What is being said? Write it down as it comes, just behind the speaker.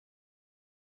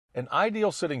An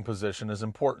ideal sitting position is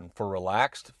important for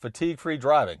relaxed, fatigue-free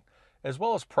driving, as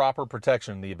well as proper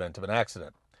protection in the event of an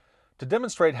accident. To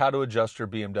demonstrate how to adjust your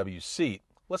BMW seat,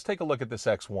 let's take a look at this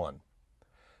X1.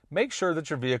 Make sure that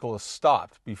your vehicle is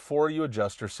stopped before you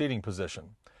adjust your seating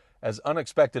position, as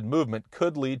unexpected movement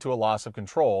could lead to a loss of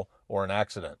control or an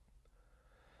accident.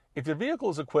 If your vehicle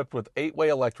is equipped with 8-way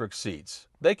electric seats,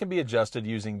 they can be adjusted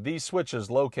using these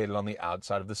switches located on the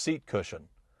outside of the seat cushion.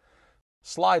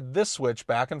 Slide this switch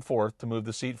back and forth to move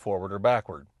the seat forward or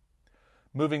backward.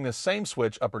 Moving this same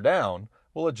switch up or down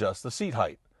will adjust the seat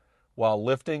height, while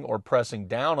lifting or pressing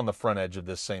down on the front edge of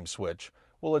this same switch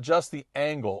will adjust the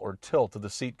angle or tilt of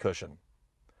the seat cushion.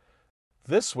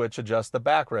 This switch adjusts the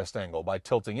backrest angle by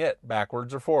tilting it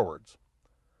backwards or forwards.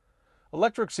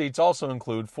 Electric seats also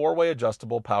include 4-way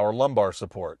adjustable power lumbar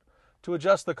support to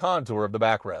adjust the contour of the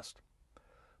backrest.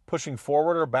 Pushing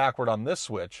forward or backward on this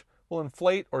switch will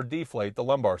inflate or deflate the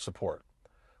lumbar support,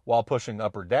 while pushing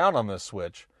up or down on this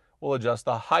switch will adjust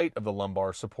the height of the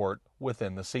lumbar support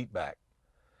within the seat back.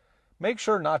 Make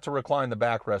sure not to recline the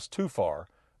backrest too far,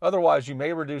 otherwise you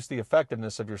may reduce the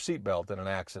effectiveness of your seatbelt in an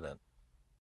accident.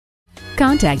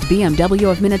 Contact BMW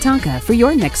of Minnetonka for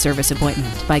your next service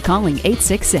appointment by calling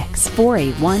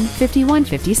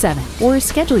 866-481-5157 or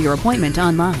schedule your appointment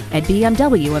online at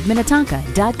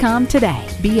bmwofminnetonka.com today.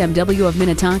 BMW of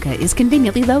Minnetonka is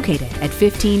conveniently located at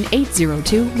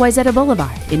 15802 Wayzata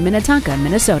Blvd in Minnetonka,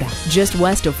 Minnesota, just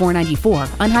west of 494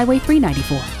 on Highway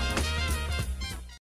 394.